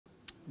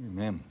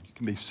Amen. You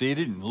can be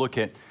seated and look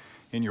at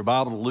in your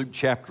Bible to Luke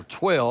chapter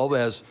 12.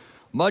 As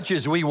much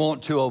as we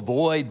want to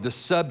avoid the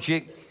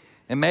subject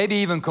and maybe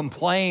even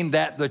complain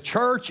that the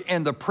church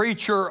and the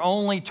preacher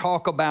only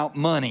talk about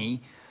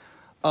money,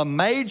 a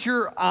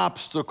major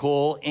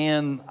obstacle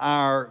in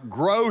our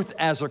growth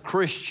as a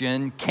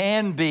Christian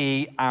can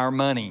be our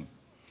money.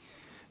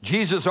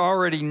 Jesus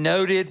already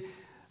noted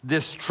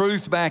this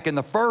truth back in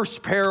the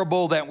first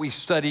parable that we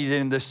studied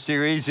in this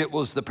series. It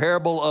was the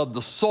parable of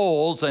the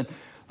soils. And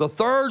the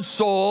third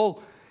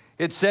soil,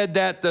 it said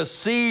that the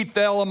seed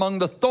fell among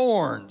the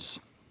thorns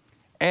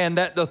and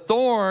that the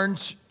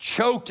thorns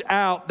choked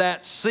out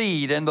that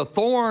seed. And the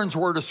thorns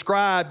were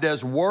described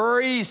as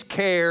worries,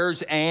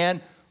 cares,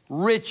 and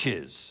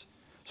riches.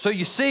 So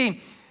you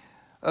see,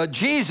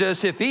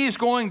 Jesus, if he's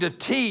going to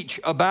teach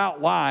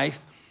about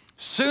life,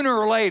 sooner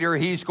or later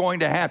he's going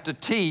to have to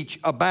teach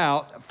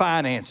about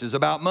finances,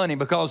 about money,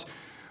 because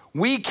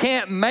we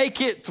can't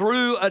make it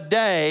through a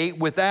day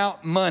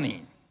without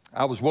money.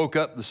 I woke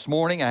up this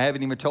morning, I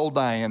haven't even told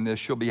Diane this,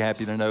 she'll be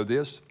happy to know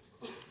this.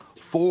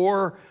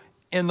 4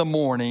 in the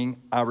morning,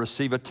 I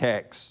receive a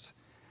text.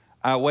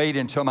 I wait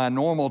until my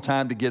normal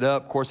time to get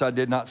up. Of course, I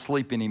did not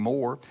sleep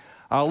anymore.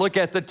 I look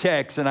at the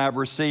text and I've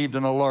received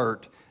an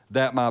alert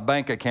that my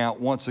bank account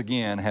once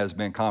again has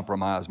been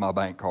compromised. My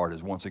bank card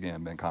has once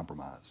again been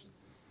compromised.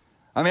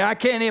 I mean, I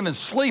can't even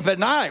sleep at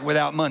night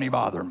without money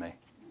bothering me.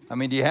 I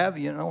mean, you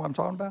know what I'm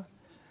talking about?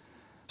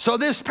 So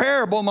this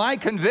parable might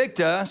convict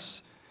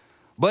us,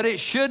 but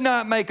it should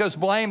not make us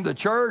blame the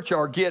church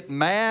or get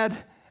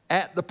mad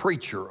at the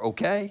preacher,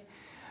 okay?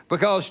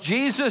 Because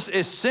Jesus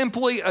is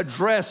simply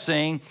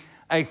addressing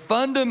a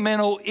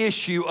fundamental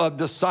issue of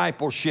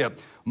discipleship.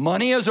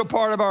 Money is a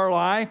part of our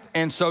life,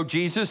 and so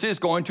Jesus is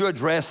going to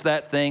address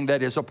that thing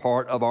that is a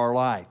part of our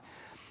life.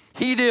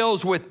 He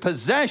deals with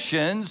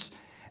possessions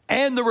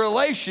and the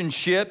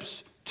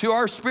relationships to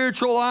our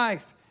spiritual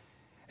life.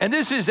 And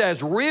this is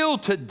as real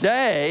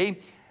today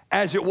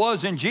as it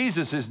was in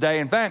Jesus' day.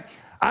 In fact,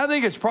 I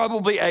think it's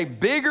probably a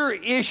bigger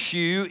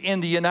issue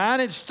in the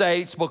United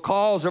States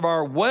because of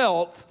our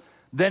wealth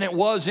than it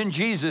was in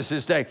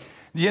Jesus' day.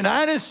 The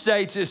United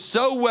States is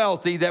so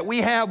wealthy that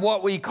we have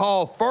what we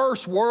call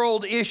first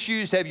world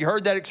issues. Have you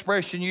heard that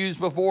expression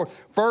used before?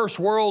 First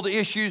world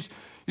issues.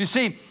 You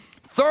see,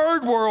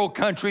 third world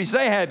countries,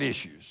 they have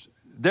issues.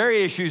 Their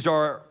issues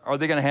are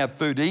they going to have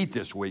food to eat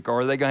this week?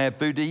 Or are they going to have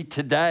food to eat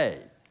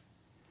today?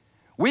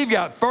 We've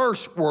got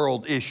first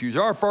world issues.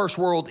 Our first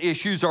world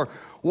issues are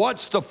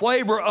what's the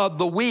flavor of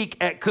the week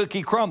at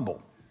Cookie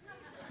Crumble?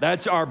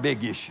 That's our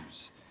big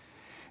issues.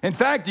 In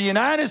fact, the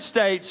United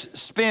States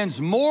spends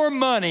more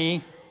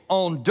money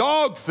on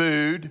dog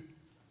food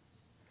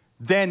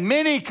than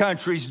many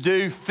countries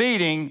do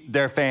feeding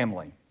their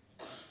family.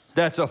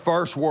 That's a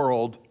first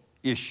world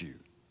issue.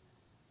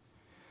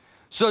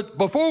 So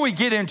before we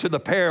get into the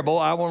parable,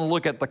 I want to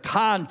look at the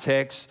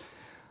context,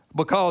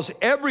 because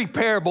every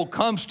parable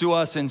comes to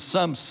us in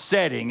some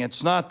setting.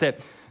 It's not that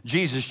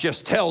Jesus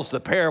just tells the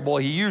parable.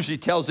 He usually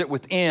tells it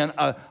within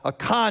a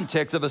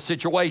context of a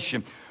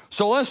situation.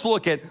 So let's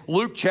look at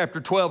Luke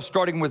chapter 12,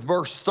 starting with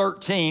verse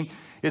 13.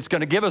 It's going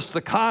to give us the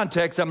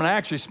context. I'm going to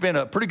actually spend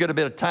a pretty good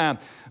bit of time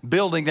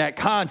building that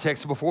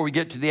context before we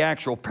get to the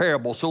actual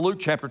parable. So Luke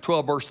chapter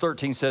 12, verse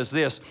 13 says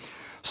this: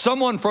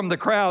 Someone from the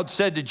crowd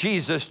said to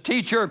Jesus,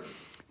 "Teacher,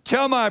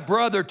 tell my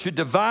brother to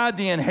divide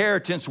the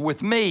inheritance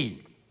with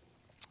me."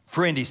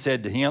 "Friend," he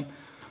said to him,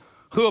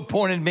 "who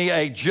appointed me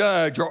a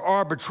judge or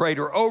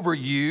arbitrator over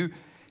you?"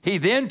 He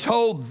then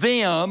told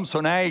them,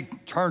 so now he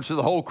turns to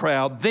the whole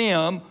crowd,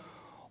 them,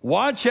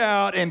 "Watch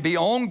out and be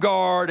on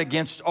guard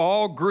against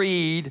all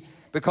greed,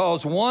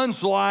 because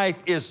one's life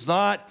is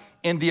not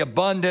in the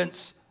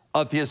abundance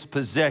of his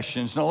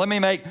possessions." Now let me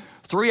make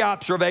 3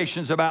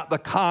 observations about the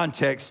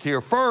context here.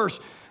 First,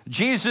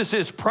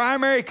 Jesus'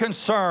 primary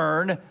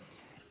concern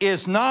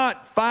is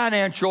not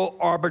financial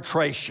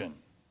arbitration.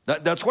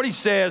 That's what he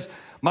says.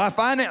 My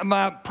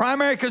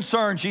primary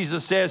concern,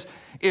 Jesus says,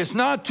 is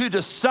not to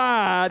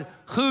decide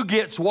who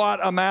gets what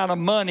amount of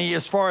money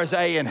as far as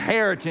an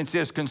inheritance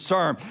is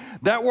concerned.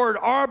 That word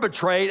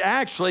arbitrate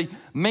actually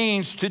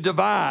means to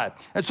divide.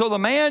 And so the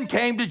man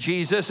came to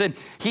Jesus and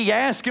he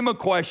asked him a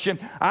question.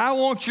 "I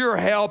want your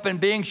help in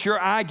being sure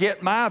I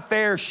get my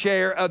fair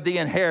share of the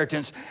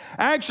inheritance."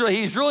 Actually,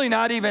 he's really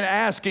not even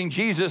asking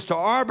Jesus to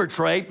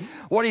arbitrate.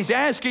 What he's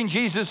asking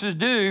Jesus to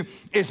do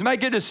is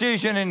make a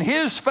decision in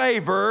his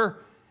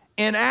favor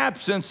in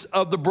absence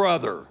of the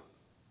brother.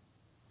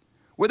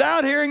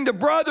 Without hearing the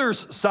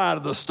brother's side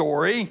of the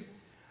story,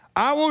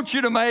 I want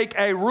you to make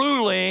a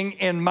ruling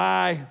in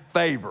my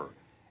favor.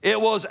 It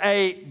was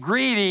a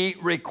greedy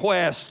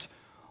request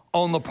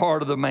on the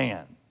part of the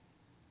man.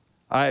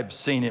 I have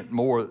seen it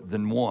more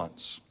than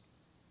once.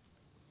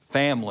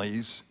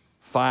 Families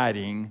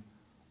fighting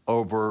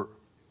over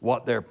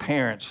what their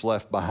parents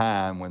left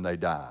behind when they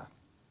die.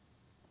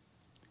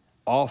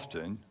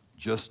 Often,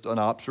 just an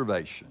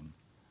observation,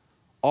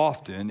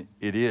 often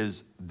it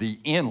is the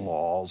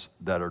in-laws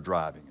that are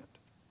driving it.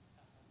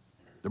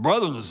 The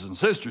brothers and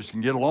sisters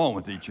can get along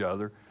with each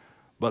other,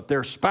 but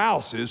their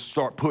spouses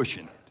start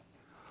pushing it.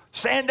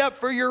 Stand up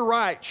for your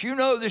rights. You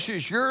know this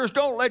is yours.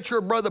 Don't let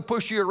your brother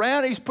push you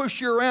around. He's pushed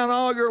you around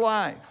all your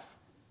life.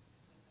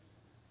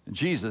 And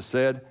Jesus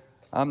said,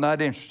 I'm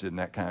not interested in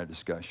that kind of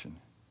discussion.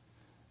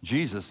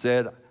 Jesus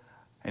said,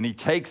 and he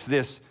takes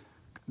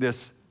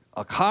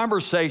a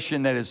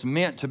conversation that is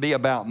meant to be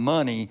about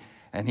money,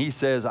 and he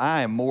says,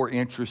 I am more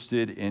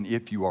interested in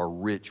if you are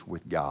rich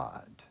with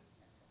God.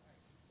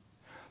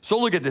 So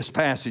look at this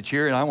passage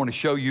here, and I want to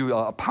show you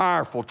a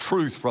powerful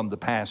truth from the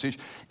passage.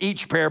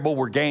 Each parable,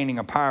 we're gaining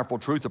a powerful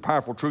truth. The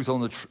powerful truth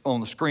on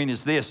the screen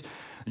is this.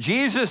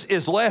 Jesus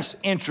is less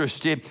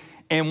interested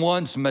in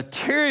one's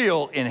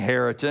material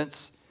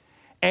inheritance,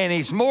 and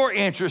he's more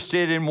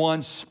interested in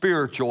one's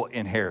spiritual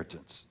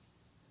inheritance.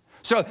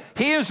 So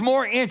he is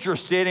more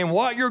interested in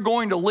what you're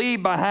going to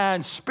leave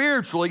behind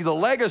spiritually, the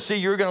legacy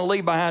you're going to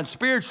leave behind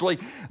spiritually,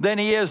 than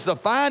he is the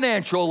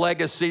financial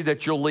legacy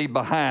that you'll leave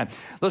behind.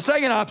 The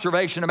second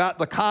observation about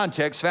the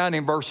context found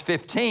in verse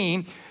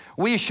 15,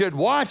 we should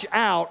watch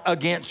out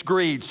against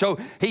greed. So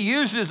he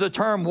uses the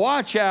term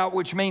watch out,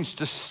 which means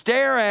to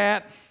stare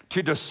at,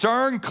 to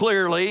discern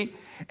clearly.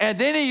 And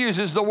then he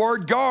uses the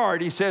word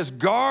guard. He says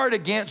guard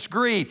against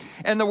greed.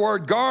 And the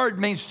word guard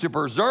means to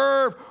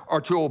preserve or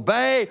to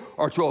obey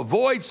or to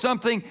avoid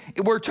something.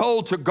 We're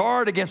told to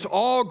guard against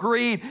all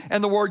greed.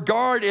 And the word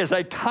guard is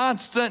a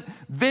constant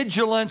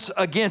vigilance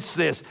against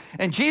this.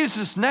 And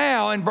Jesus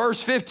now in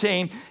verse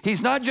 15,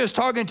 he's not just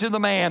talking to the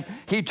man.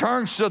 He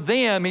turns to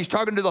them. He's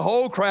talking to the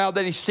whole crowd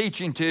that he's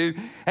teaching to.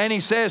 And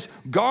he says,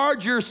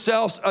 guard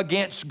yourselves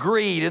against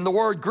greed. And the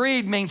word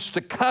greed means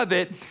to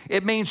covet.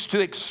 It means to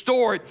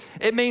extort.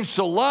 It means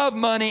to love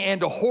money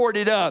and to hoard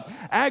it up.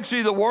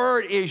 Actually, the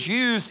word is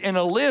used in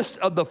a list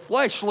of the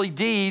fleshly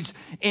deeds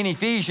in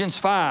Ephesians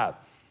 5.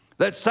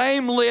 That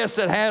same list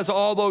that has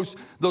all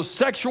those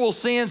sexual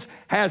sins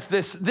has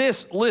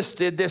this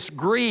listed, this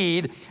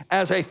greed,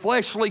 as a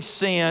fleshly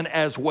sin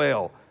as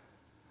well.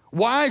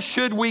 Why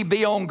should we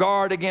be on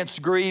guard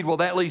against greed? Well,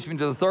 that leads me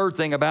to the third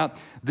thing about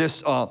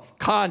this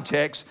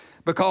context,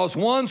 because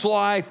one's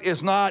life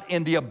is not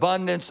in the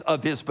abundance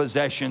of his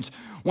possessions.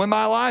 When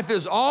my life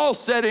is all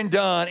said and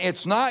done,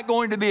 it's not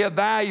going to be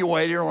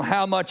evaluated on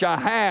how much I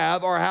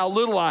have or how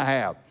little I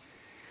have.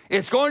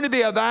 It's going to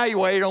be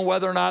evaluated on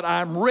whether or not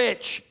I'm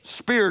rich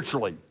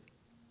spiritually,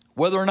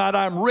 whether or not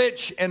I'm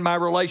rich in my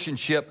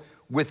relationship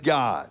with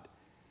God.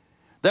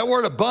 That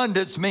word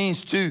abundance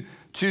means to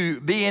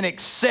be in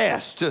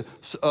excess,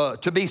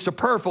 to be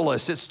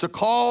superfluous. It's to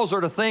cause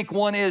or to think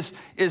one is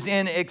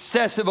in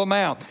excessive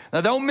amount. Now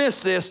don't miss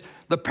this.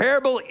 The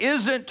parable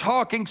isn't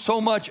talking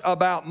so much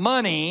about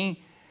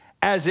money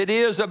as it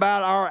is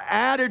about our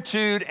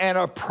attitude and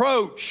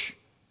approach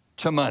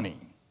to money.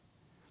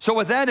 So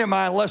with that in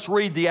mind, let's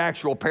read the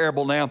actual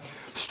parable now,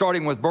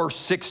 starting with verse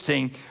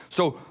 16.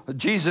 So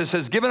Jesus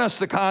has given us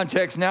the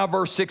context. Now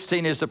verse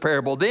 16 is the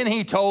parable. Then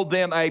he told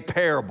them a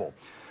parable.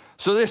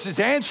 So this is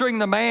answering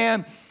the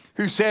man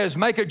who says,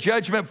 make a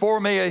judgment for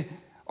me,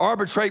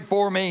 arbitrate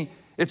for me.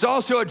 It's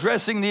also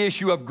addressing the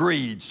issue of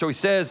greed. So he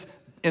says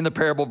in the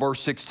parable,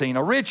 verse 16,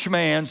 a rich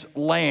man's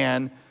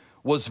land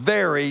was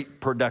very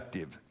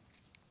productive.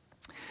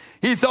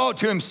 He thought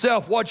to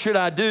himself, what should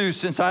I do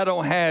since I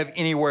don't have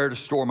anywhere to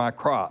store my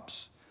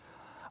crops?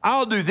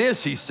 I'll do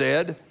this, he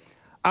said.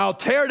 I'll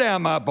tear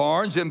down my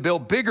barns and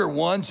build bigger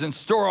ones and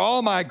store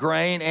all my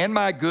grain and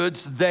my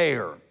goods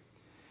there.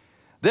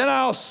 Then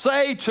I'll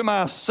say to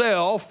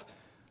myself,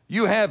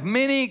 you have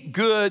many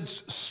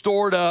goods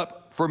stored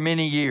up for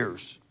many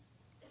years.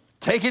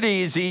 Take it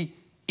easy,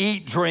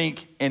 eat,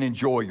 drink, and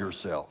enjoy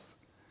yourself.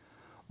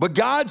 But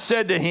God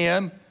said to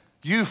him,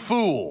 you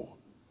fool.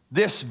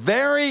 This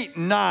very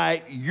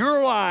night,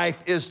 your life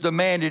is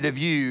demanded of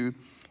you,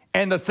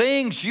 and the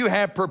things you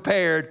have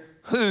prepared,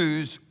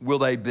 whose will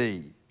they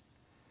be?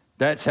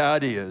 That's how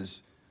it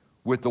is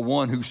with the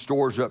one who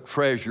stores up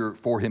treasure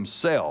for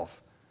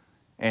himself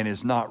and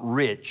is not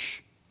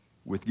rich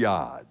with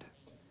God.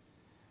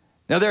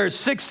 Now, there are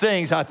 6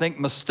 things, I think,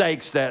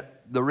 mistakes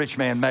that the rich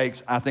man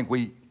makes. I think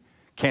we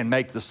can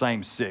make the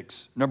same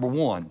 6. Number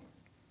 1,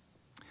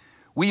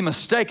 we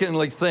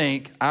mistakenly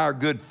think our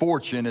good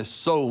fortune is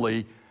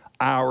solely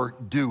our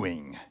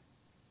doing.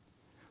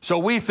 So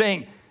we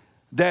think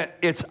that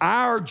it's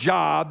our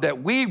job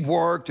that we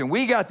worked and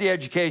we got the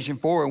education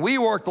for and we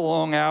worked the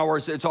long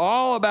hours. It's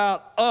all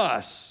about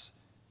us.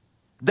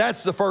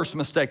 That's the first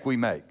mistake we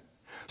make.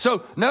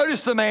 So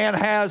notice the man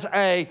has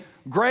a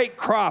great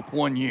crop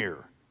one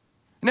year.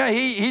 Now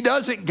he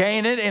doesn't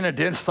gain it in a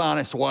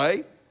dishonest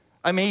way.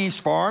 I mean, he's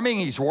farming,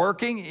 he's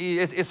working,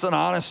 it's an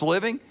honest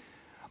living.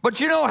 But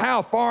you know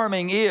how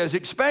farming is,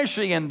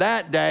 especially in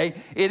that day.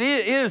 It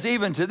is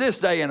even to this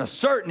day, in a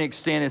certain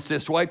extent, it's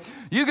this way.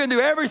 You can do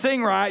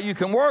everything right, you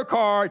can work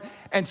hard,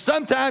 and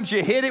sometimes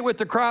you hit it with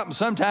the crop and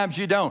sometimes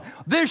you don't.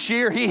 This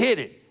year, he hit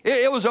it.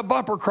 It was a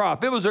bumper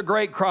crop. It was a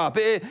great crop.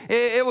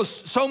 It was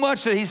so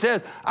much that he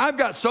says, I've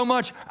got so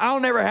much, I'll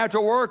never have to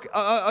work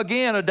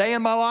again a day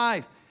in my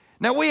life.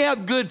 Now, we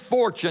have good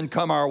fortune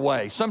come our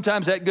way.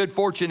 Sometimes that good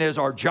fortune is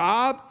our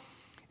job,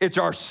 it's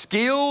our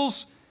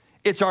skills,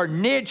 It's our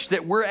niche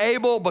that we're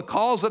able,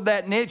 because of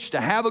that niche, to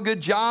have a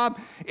good job.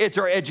 It's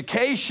our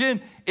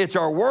education. It's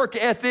our work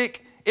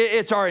ethic.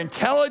 It's our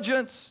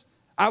intelligence.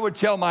 I would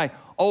tell my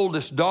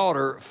oldest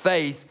daughter,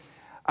 Faith,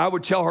 I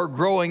would tell her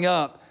growing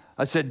up,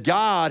 I said,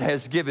 God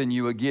has given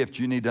you a gift.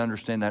 You need to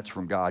understand that's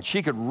from God.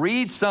 She could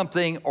read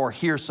something or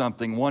hear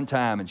something one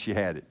time and she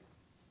had it.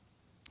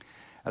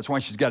 That's why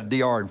she's got a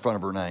DR in front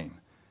of her name.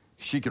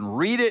 She can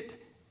read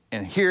it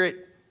and hear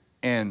it,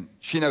 and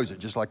she knows it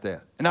just like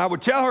that. And I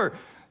would tell her,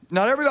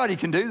 not everybody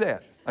can do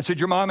that. I said,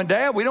 your mom and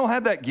dad, we don't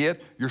have that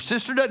gift. Your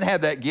sister doesn't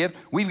have that gift.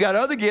 We've got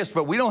other gifts,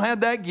 but we don't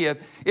have that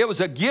gift. It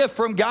was a gift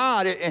from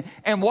God.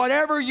 And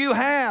whatever you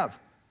have,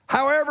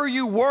 however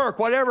you work,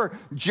 whatever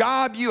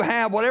job you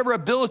have, whatever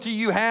ability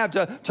you have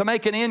to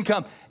make an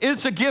income,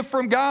 it's a gift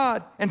from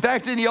God. In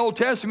fact, in the Old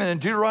Testament, in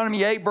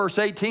Deuteronomy 8, verse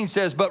 18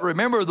 says, but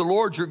remember the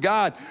Lord your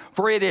God,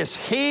 for it is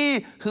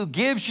He who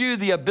gives you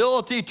the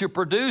ability to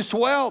produce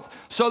wealth.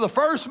 So the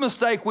first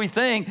mistake we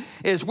think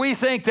is we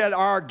think that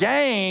our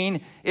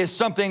gain is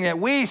something that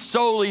we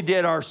solely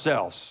did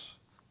ourselves.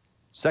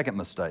 Second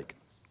mistake,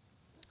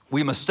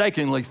 we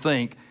mistakenly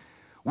think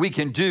we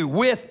can do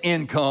with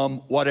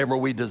income whatever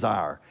we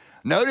desire.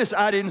 Notice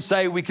I didn't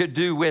say we could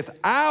do with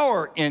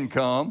our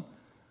income,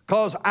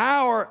 because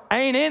our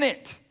ain't in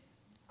it,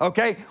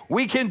 okay?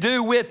 We can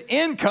do with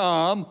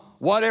income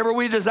whatever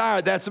we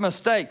desire. That's a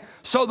mistake.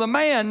 So the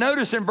man,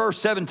 notice in verse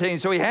 17,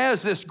 so he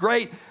has this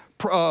great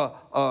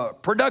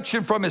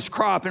production from his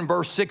crop in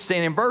verse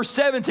 16. In verse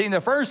 17, the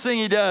first thing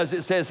he does,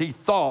 it says he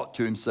thought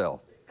to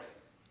himself.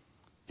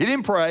 He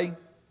didn't pray.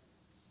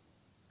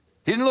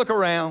 He didn't look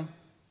around.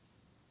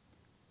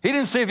 He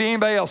didn't see if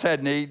anybody else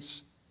had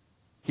needs.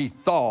 He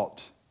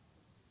thought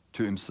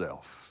to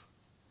himself.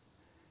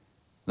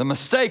 The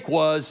mistake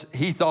was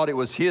he thought it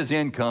was his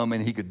income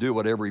and he could do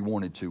whatever he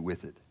wanted to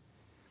with it.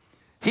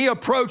 He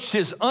approached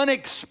his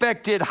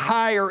unexpected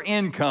higher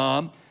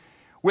income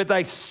with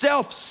a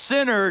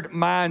self-centered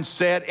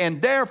mindset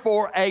and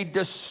therefore a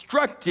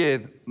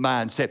destructive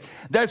mindset.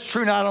 That's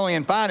true not only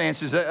in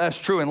finances, that's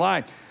true in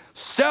life.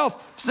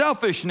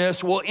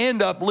 Selfishness will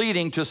end up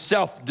leading to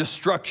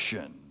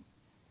self-destruction.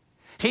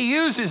 He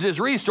uses his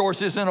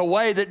resources in a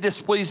way that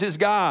displeases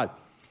God.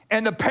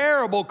 And the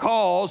parable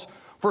calls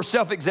for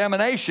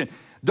self-examination.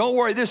 Don't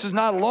worry, this is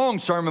not a long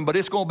sermon, but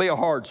it's going to be a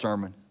hard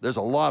sermon. There's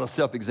a lot of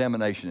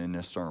self-examination in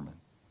this sermon.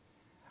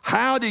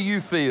 How do you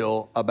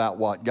feel about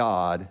what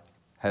God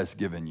has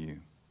given you?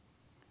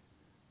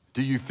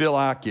 Do you feel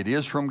like it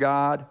is from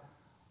God,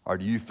 or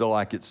do you feel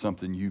like it's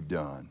something you've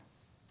done?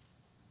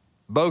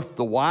 Both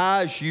the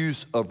wise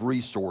use of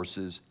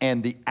resources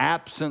and the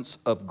absence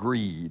of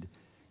greed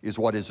is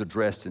what is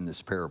addressed in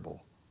this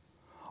parable.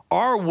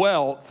 Our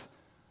wealth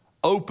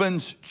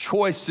opens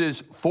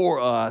choices for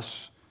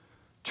us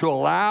to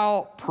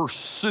allow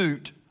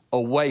pursuit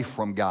away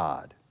from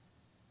God.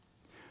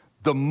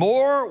 The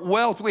more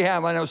wealth we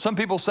have, I know some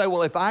people say,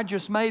 well, if I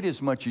just made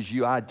as much as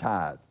you, I'd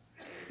tithe.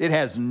 It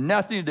has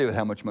nothing to do with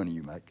how much money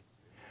you make.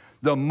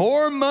 The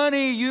more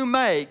money you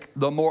make,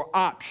 the more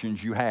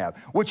options you have,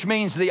 which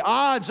means the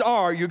odds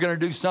are you're going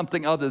to do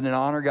something other than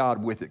honor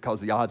God with it because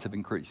the odds have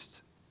increased.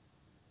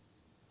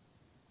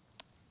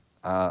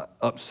 I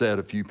upset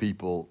a few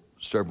people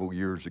several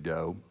years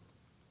ago,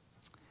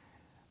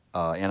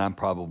 and I'm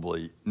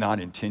probably not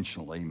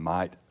intentionally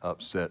might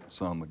upset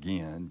some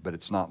again, but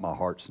it's not my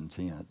heart's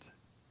intent.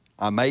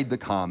 I made the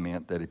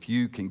comment that if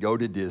you can go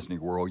to Disney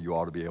World, you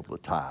ought to be able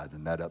to tithe,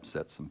 and that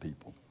upset some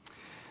people.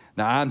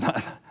 Now,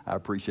 I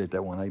appreciate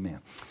that one,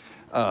 amen.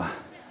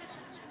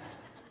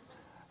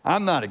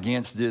 I'm not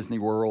against Disney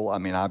World. I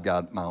mean, I've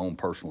got my own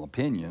personal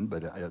opinion,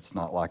 but it's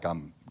not like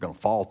I'm going to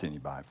fault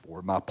anybody for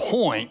it. My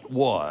point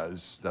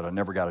was that I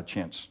never got a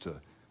chance to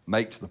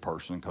make to the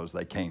person because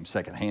they came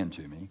secondhand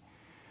to me.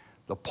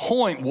 The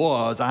point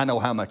was I know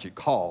how much it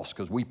costs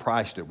because we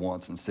priced it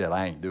once and said,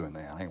 I ain't doing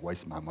that. I ain't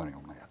wasting my money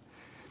on that.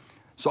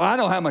 So I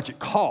know how much it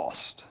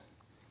cost.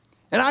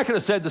 And I could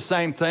have said the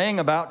same thing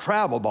about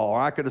travel ball, or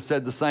I could have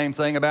said the same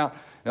thing about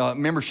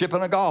membership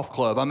in a golf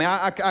club. I mean,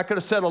 I could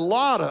have said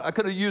I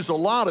could have used a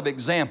lot of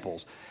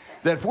examples.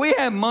 That if we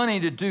have money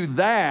to do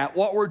that,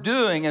 what we're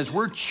doing is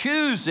we're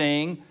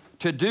choosing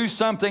to do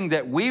something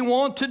that we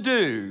want to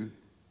do,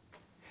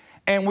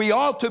 and we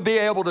ought to be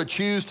able to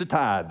choose to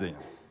tithe them.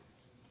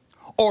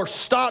 Or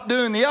stop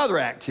doing the other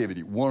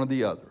activity, one or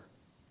the other.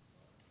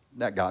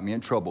 That got me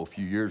in trouble a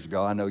few years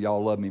ago. I know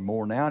y'all love me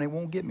more now, and it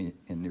won't get me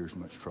in near as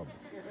much trouble.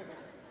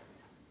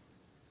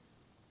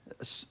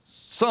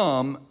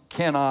 Some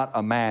cannot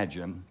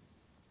imagine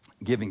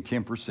giving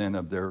 10%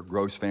 of their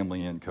gross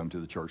family income to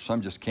the church.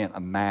 Some just can't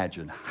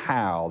imagine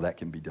how that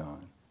can be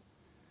done.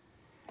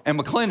 And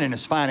McLennan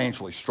is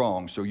financially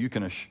strong, so you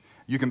can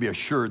be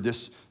assured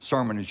this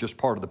sermon is just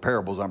part of the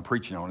parables I'm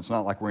preaching on. It's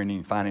not like we're in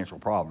any financial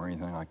problem or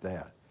anything like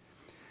that.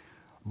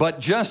 But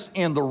just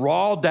in the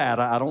raw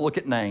data, I don't look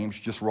at names,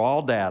 just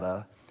raw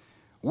data,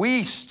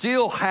 we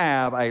still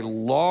have a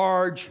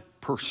large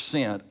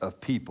percent of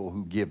people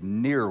who give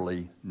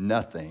nearly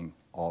nothing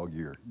all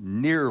year.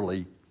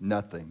 Nearly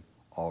nothing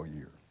all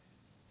year.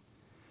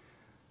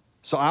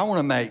 So I want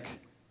to make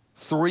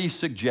 3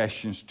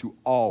 suggestions to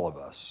all of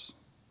us.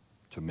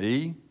 To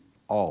me,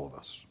 all of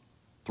us.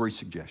 3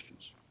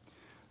 suggestions.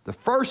 The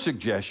first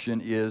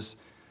suggestion is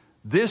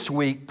this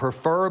week,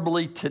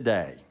 preferably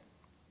today,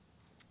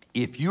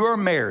 if you are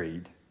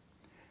married,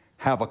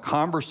 have a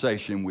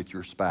conversation with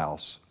your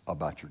spouse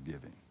about your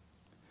giving.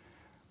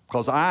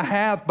 Because I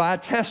have, by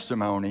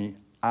testimony,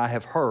 I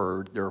have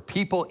heard there are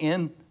people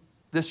in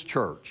this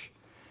church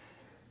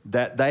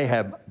that they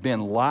have been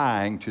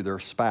lying to their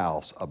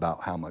spouse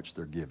about how much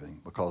they're giving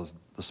because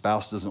the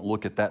spouse doesn't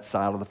look at that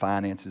side of the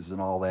finances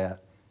and all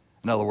that.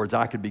 In other words,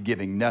 I could be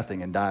giving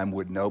nothing and Diane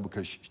wouldn't know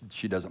because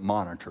she doesn't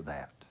monitor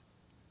that.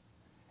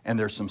 And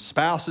there's some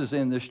spouses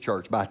in this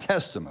church, by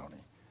testimony,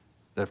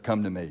 that have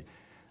come to me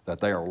that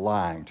they are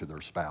lying to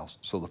their spouse.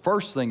 So the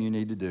first thing you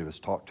need to do is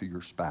talk to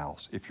your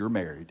spouse if you're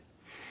married.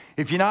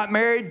 If you're not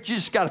married, you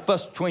just got to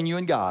fuss between you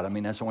and God. I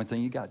mean, that's the only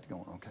thing you got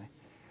going, okay?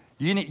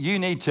 You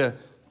need to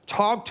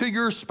talk to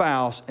your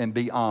spouse and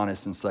be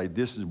honest and say,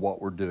 this is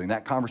what we're doing.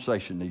 That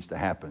conversation needs to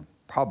happen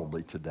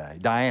probably today.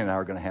 Diane and I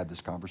are going to have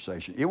this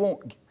conversation. It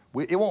won't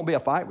be a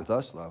fight with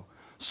us, though.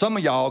 Some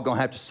of y'all are going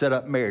to have to set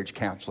up marriage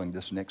counseling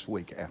this next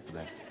week after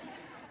that.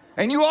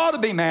 And you ought to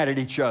be mad at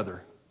each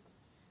other.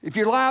 If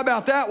you lie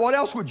about that, what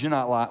else would you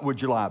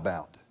lie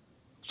about?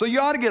 So you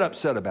ought to get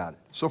upset about it.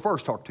 So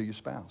first, talk to your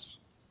spouse.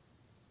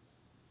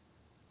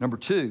 Number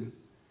 2,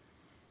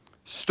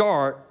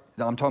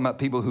 I'm talking about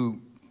people who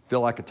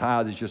feel like a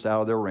tithe is just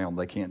out of their realm.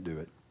 They can't do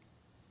it.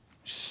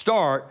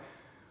 Start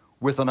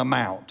with an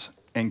amount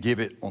and give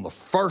it on the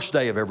first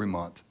day of every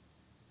month.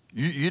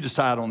 You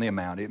decide on the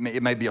amount.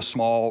 It may be a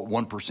small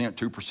 1%,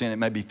 2%. It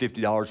may be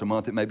 $50 a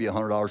month. It may be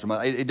 $100 a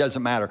month. It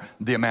doesn't matter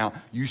the amount.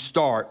 You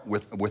start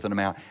with an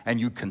amount,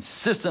 and you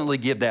consistently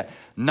give that.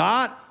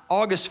 Not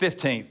August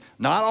 15th,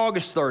 not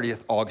August 30th,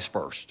 August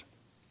 1st.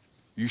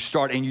 You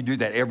start, and you do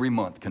that every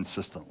month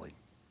consistently.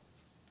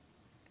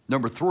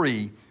 Number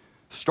 3,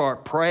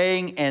 start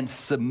praying and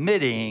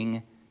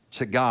submitting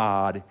to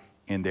God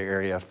in the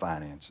area of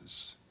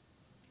finances.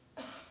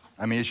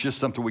 I mean, it's just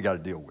something we got to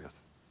deal with.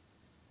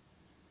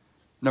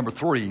 Number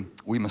 3,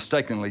 we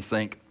mistakenly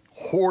think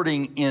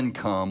hoarding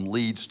income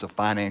leads to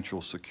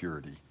financial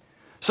security.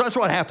 So that's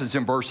what happens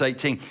in verse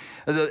 18.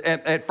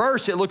 At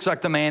first, it looks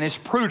like the man is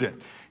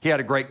prudent. He had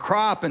a great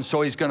crop, and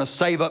so he's going to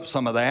save up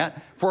some of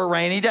that for a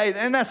rainy day.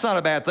 And that's not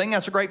a bad thing.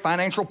 That's a great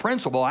financial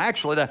principle,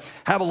 actually, to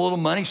have a little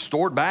money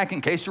stored back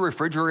in case the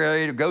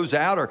refrigerator goes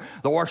out or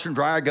the washer and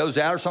dryer goes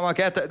out or something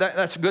like that.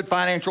 That's a good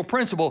financial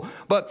principle.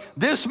 But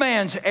this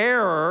man's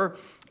error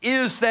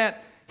is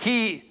that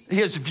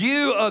his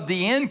view of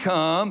the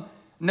income,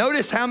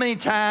 notice how many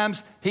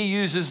times he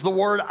uses the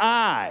word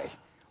I.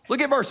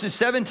 Look at verses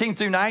 17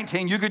 through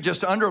 19. You could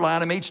just underline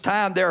them each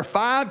time. There are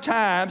 5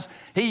 times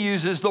he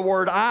uses the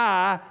word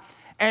I,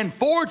 and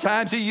 4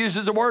 times he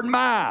uses the word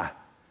my.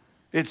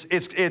 It's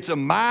a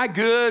my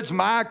goods,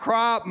 my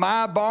crop,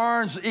 my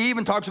barns. He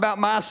even talks about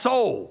my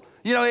soul.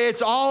 You know,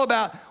 it's all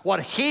about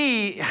what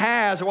he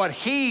has, what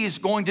he's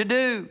going to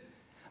do.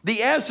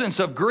 The essence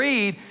of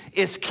greed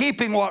is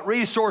keeping what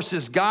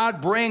resources God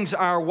brings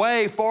our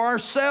way for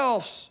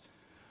ourselves.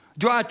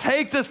 Do I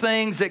take the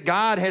things that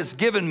God has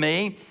given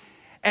me,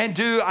 and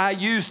do I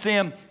use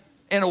them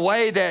in a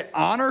way that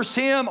honors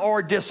Him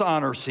or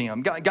dishonors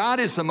Him? God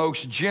is the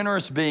most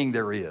generous being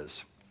there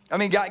is. I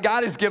mean,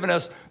 God has given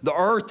us the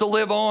earth to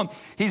live on.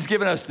 He's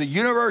given us the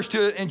universe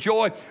to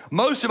enjoy.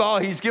 Most of all,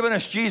 He's given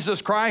us Jesus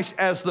Christ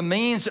as the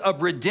means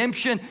of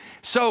redemption.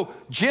 So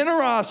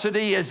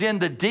generosity is in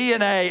the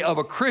DNA of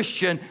a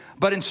Christian,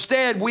 but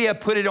instead we have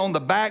put it on the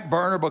back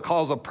burner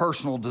because of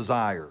personal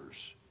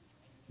desires.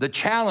 The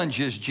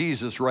challenges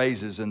Jesus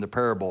raises in the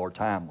parable are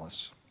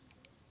timeless.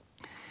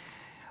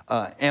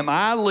 Am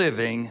I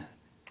living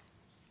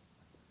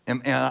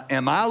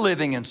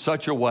in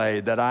such a way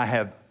that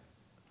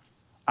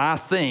I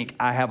think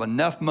I have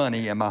enough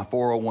money in my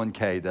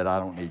 401k that I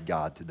don't need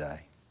God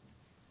today?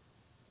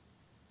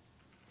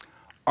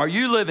 Are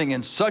you living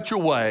in such a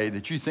way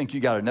that you think you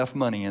got enough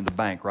money in the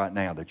bank right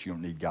now that you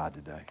don't need God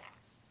today?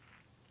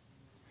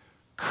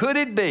 Could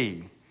it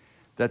be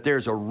that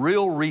there's a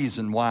real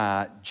reason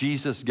why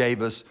Jesus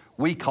gave us,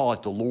 we call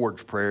it the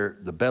Lord's Prayer,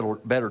 the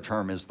better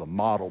term is the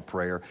model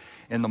prayer.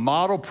 In the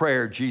model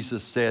prayer,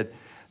 Jesus said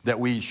that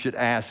we should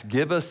ask,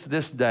 give us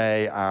this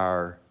day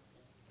our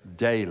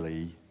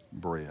daily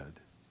bread.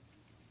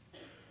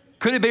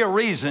 Could it be a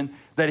reason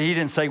that He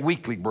didn't say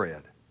weekly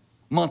bread,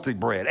 monthly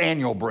bread,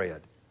 annual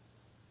bread?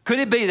 Could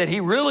it be that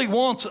He really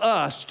wants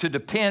us to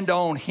depend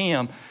on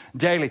Him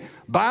daily?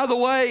 By the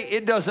way,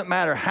 it doesn't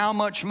matter how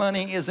much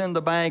money is in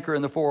the bank or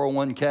in the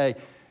 401k.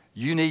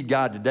 You need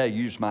God today.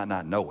 You just might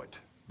not know it,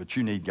 but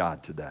you need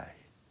God today.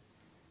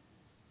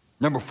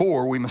 Number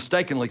 4, we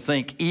mistakenly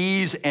think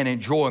ease and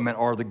enjoyment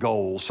are the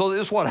goals. So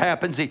this is what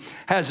happens. He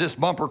has this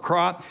bumper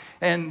crop,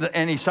 and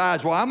he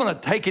decides, well, I'm going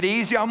to take it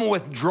easy. I'm going to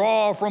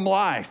withdraw from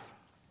life.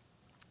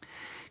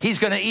 He's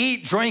going to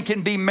eat, drink,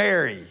 and be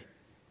merry.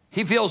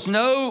 He feels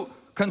no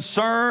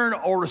concern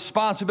or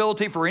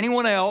responsibility for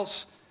anyone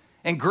else,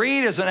 And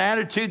greed is an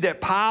attitude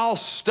that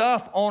piles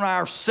stuff on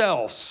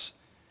ourselves.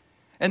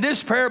 And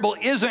this parable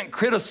isn't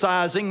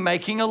criticizing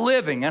making a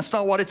living. That's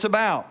not what it's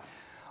about.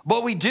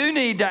 But we do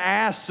need to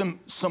ask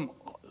some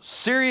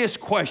serious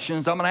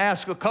questions. I'm going to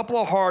ask a couple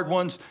of hard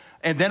ones,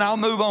 and then I'll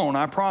move on,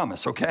 I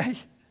promise, okay?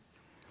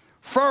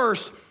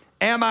 First,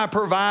 am I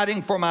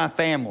providing for my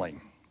family?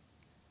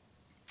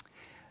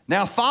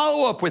 Now,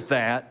 follow up with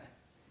that.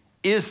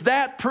 Is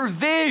that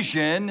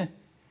provision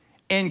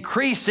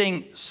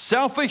increasing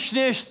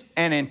selfishness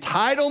and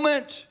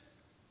entitlement,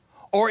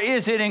 or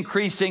is it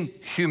increasing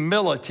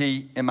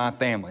humility in my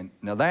family?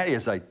 Now,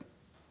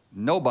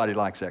 nobody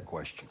likes that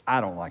question.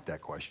 I don't like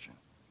that question.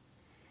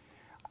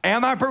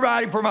 Am I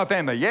providing for my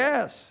family?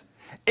 Yes.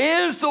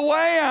 Is the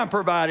way I'm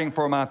providing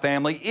for my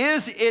family,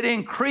 is it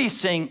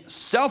increasing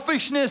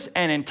selfishness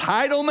and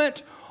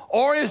entitlement,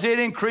 or is it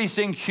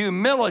increasing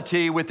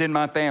humility within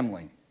my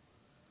family?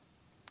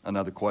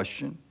 Another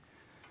question.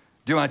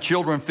 Do my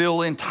children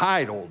feel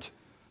entitled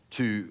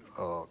to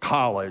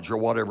college or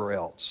whatever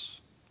else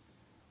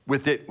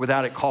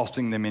without it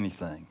costing them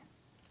anything?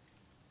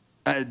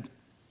 Am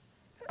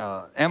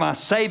I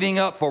saving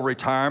up for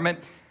retirement?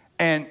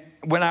 And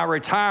when I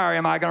retire,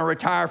 am I going to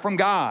retire from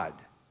God?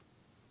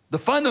 The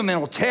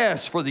fundamental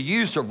test for the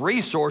use of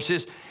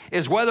resources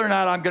is whether or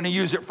not I'm going to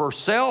use it for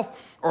self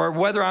or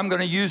whether I'm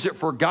going to use it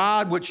for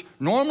God, which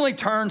normally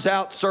turns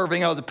out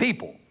serving other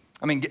people.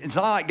 I mean, it's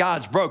not like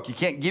God's broke. You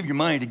can't give your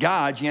money to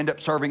God. You end up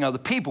serving other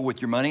people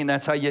with your money, and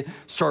that's how you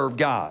serve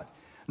God.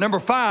 Number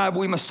 5,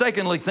 we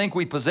mistakenly think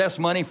we possess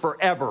money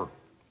forever.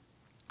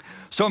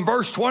 So in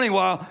verse 20,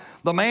 while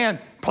the man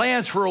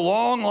plans for a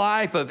long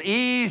life of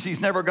ease,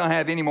 he's never going to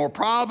have any more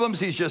problems.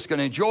 He's just going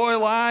to enjoy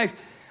life.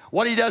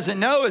 What he doesn't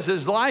know is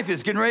his life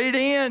is getting ready to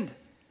end.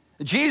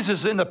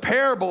 Jesus in the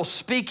parable,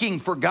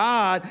 speaking for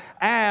God,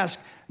 asked,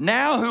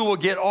 now who will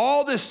get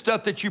all this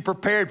stuff that you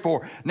prepared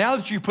for? Now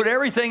that you put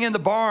everything in the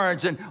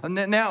barns, and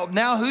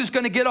now who's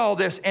going to get all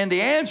this? And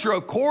the answer,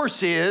 of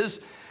course, is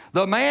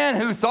the man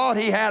who thought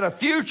he had a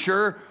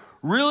future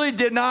really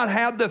did not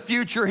have the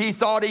future he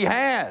thought he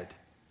had.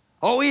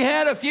 Oh, he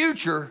had a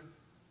future,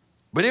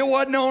 but it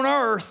wasn't on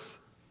earth,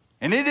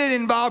 and it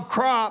didn't involve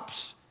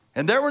crops,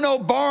 and there were no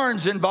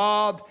barns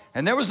involved,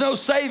 and there was no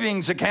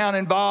savings account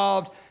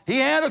involved. He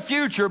had a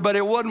future, but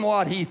it wasn't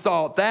what he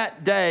thought.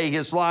 That day,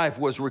 his life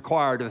was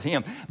required of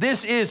him.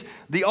 This is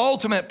the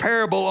ultimate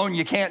parable on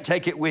you can't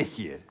take it with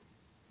you.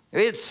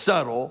 It's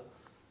subtle,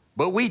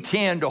 but we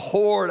tend to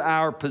hoard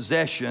our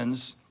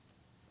possessions,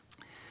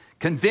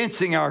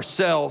 convincing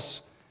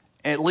ourselves,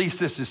 at least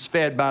this is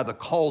fed by the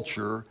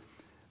culture,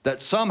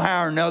 that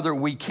somehow or another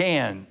we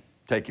can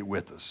take it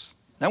with us.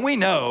 Now we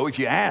know, if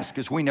you ask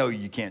us, we know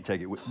you can't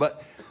take it with us.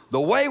 But the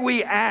way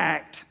we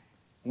act,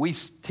 we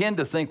tend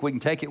to think we can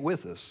take it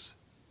with us.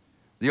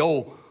 The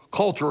old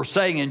cultural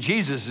saying in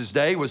Jesus'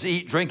 day was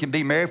eat, drink, and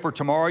be merry, for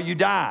tomorrow you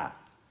die.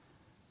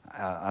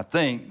 I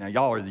think, now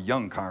y'all are the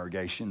young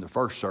congregation, the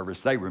first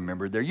service, they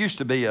remembered. There used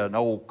to be an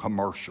old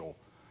commercial.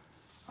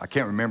 I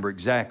can't remember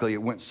exactly.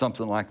 It went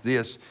something like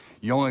this.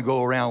 You only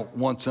go around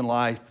once in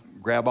life,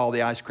 grab all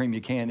the ice cream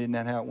you can. Isn't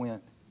that how it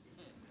went?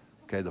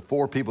 Okay, the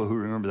 4 people who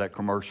remember that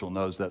commercial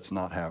knows that's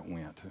not how it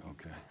went.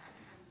 Okay,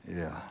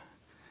 yeah.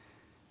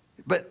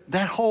 But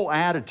that whole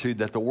attitude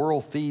that the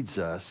world feeds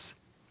us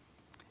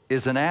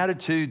is an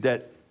attitude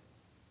that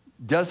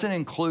doesn't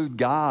include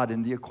God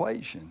in the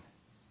equation.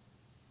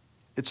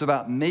 It's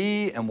about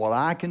me and what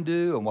I can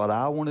do and what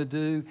I want to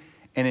do,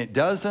 and it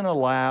doesn't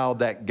allow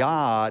that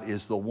God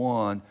is the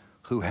one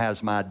who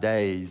has my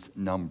days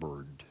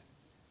numbered.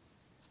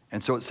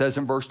 And so it says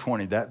in verse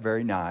 20, that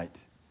very night,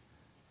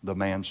 the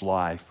man's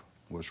life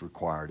was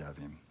required of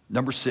him.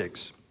 Number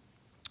 6,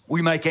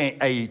 we make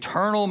an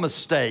eternal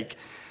mistake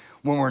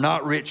when we're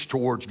not rich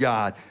towards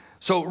God.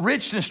 So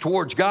richness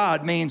towards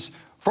God means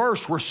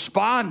first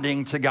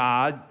responding to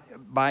God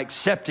by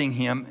accepting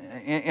Him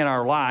in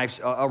our lives,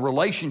 a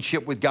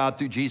relationship with God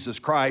through Jesus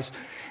Christ.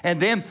 And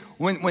then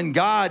when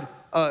God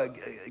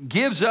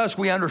gives us,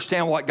 we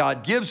understand what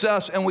God gives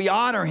us, and we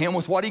honor Him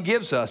with what He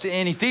gives us.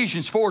 In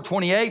Ephesians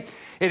 4:28,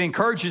 it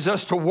encourages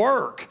us to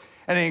work.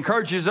 And it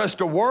encourages us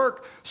to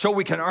work so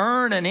we can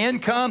earn an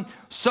income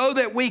so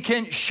that we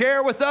can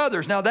share with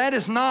others. Now, that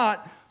is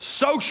not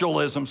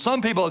socialism.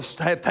 Some people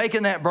have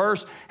taken that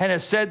verse and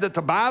have said that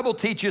the Bible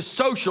teaches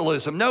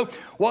socialism. No,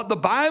 what the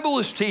Bible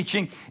is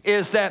teaching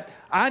is that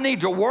I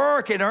need to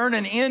work and earn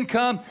an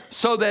income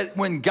so that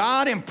when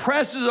God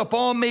impresses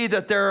upon me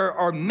that there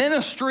are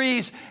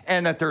ministries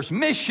and that there's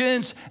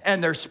missions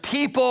and there's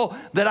people,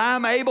 that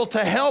I'm able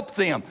to help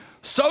them.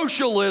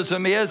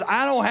 Socialism is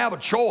I don't have a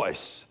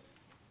choice.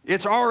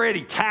 It's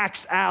already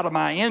taxed out of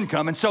my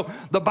income. And so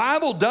the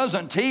Bible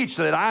doesn't teach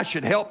that I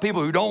should help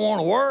people who don't want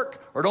to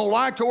work or don't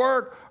like to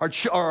work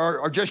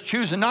or just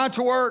choosing not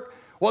to work.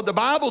 What the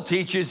Bible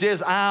teaches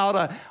is I ought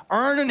to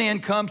earn an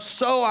income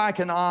so I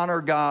can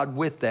honor God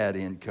with that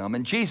income.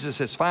 And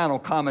Jesus' final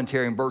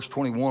commentary in verse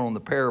 21 on the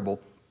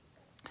parable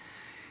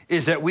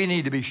is that we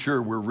need to be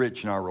sure we're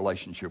rich in our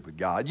relationship with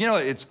God. You know,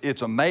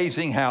 it's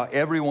amazing how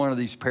every one of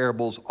these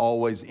parables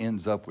always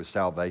ends up with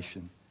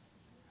salvation.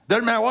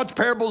 Doesn't matter what the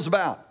parable's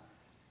about.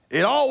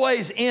 It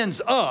always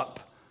ends up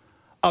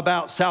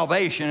about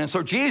salvation. And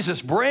so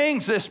Jesus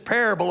brings this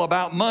parable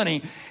about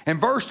money. In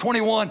verse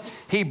 21,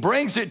 he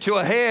brings it to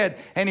a head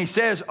and he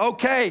says,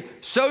 okay,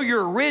 so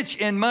you're rich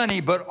in money,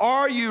 but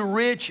are you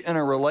rich in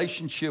a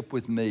relationship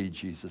with me?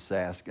 Jesus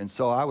asked. And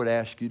so I would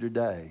ask you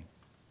today,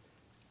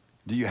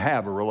 do you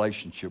have a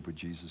relationship with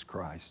Jesus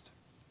Christ?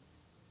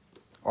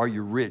 Are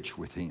you rich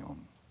with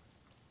him?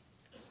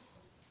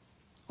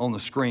 On the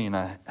screen,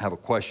 I have a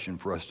question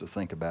for us to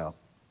think about.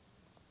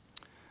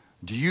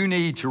 Do you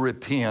need to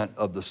repent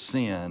of the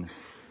sin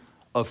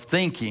of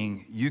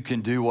thinking you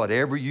can do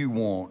whatever you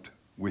want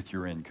with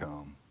your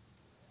income?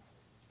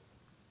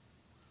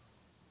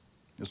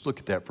 Just look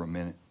at that for a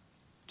minute.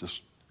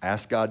 Just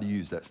ask God to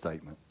use that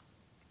statement.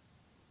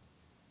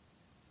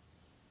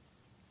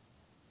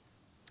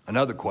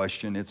 Another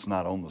question, it's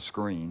not on the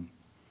screen.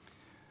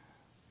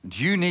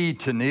 Do you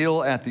need to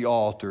kneel at the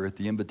altar at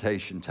the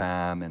invitation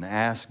time and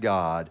ask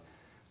God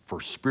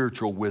for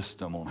spiritual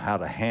wisdom on how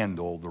to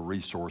handle the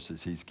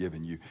resources he's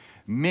given you?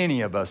 Many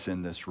of us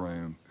in this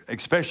room,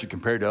 especially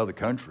compared to other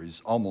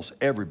countries, almost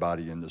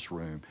everybody in this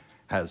room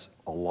has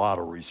a lot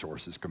of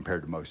resources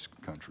compared to most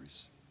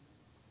countries.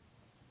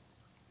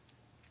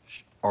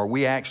 Are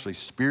we actually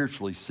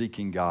spiritually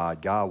seeking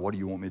God? God, what do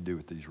you want me to do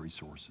with these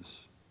resources?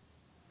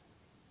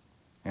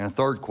 And a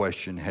third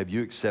question, have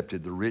you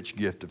accepted the rich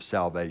gift of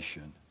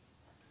salvation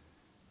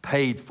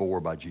paid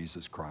for by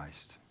Jesus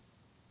Christ?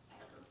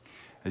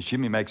 As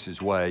Jimmy makes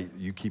his way,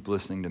 you keep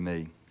listening to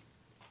me.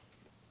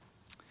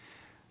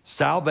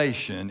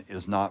 Salvation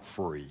is not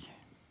free.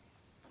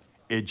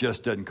 It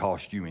just doesn't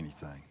cost you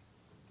anything.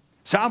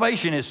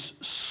 Salvation is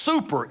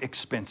super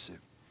expensive.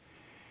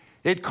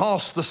 It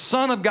costs the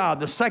Son of God,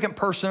 the second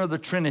person of the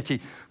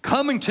Trinity,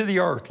 coming to the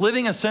earth,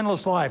 living a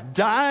sinless life,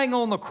 dying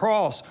on the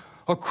cross,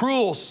 a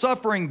cruel,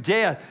 suffering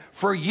death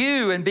for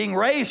you and being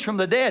raised from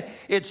the dead.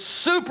 It's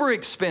super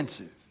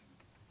expensive.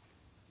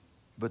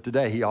 But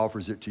today he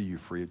offers it to you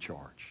free of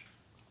charge.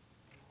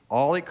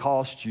 All it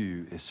costs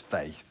you is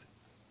faith,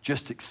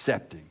 just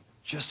accepting,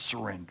 just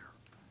surrender.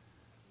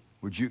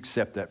 Would you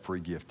accept that free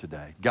gift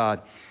today?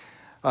 God,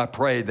 I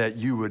pray that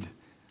you would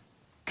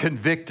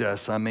convict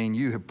us. I mean,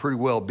 you have pretty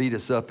well beat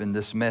us up in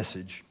this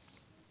message.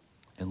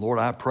 And Lord,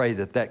 I pray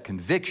that that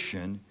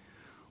conviction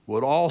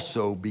would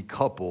also be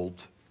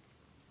coupled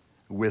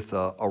with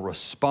a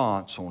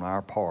response on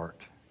our part,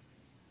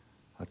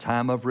 a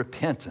time of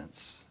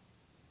repentance,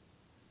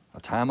 a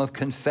time of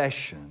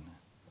confession,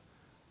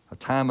 a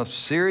time of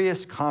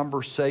serious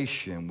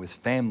conversation with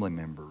family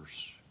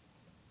members.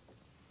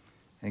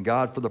 And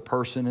God, for the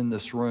person in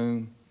this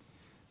room,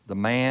 the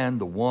man,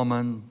 the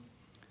woman,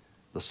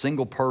 the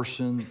single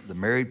person, the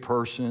married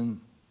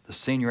person, the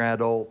senior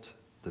adult,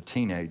 the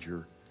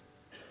teenager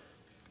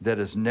that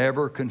has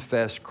never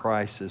confessed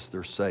Christ as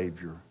their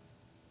Savior,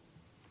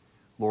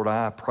 Lord,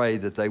 I pray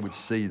that they would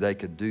see they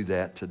could do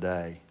that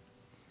today.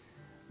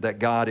 That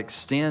God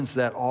extends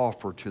that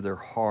offer to their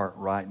heart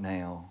right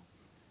now.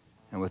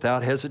 And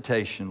without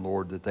hesitation,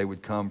 Lord, that they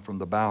would come from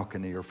the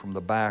balcony or from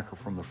the back or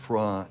from the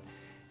front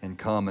and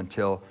come and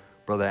tell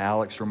Brother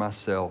Alex or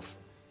myself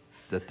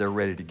that they're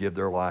ready to give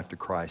their life to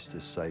Christ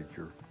as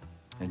Savior.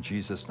 In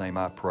Jesus' name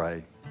I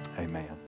pray, amen.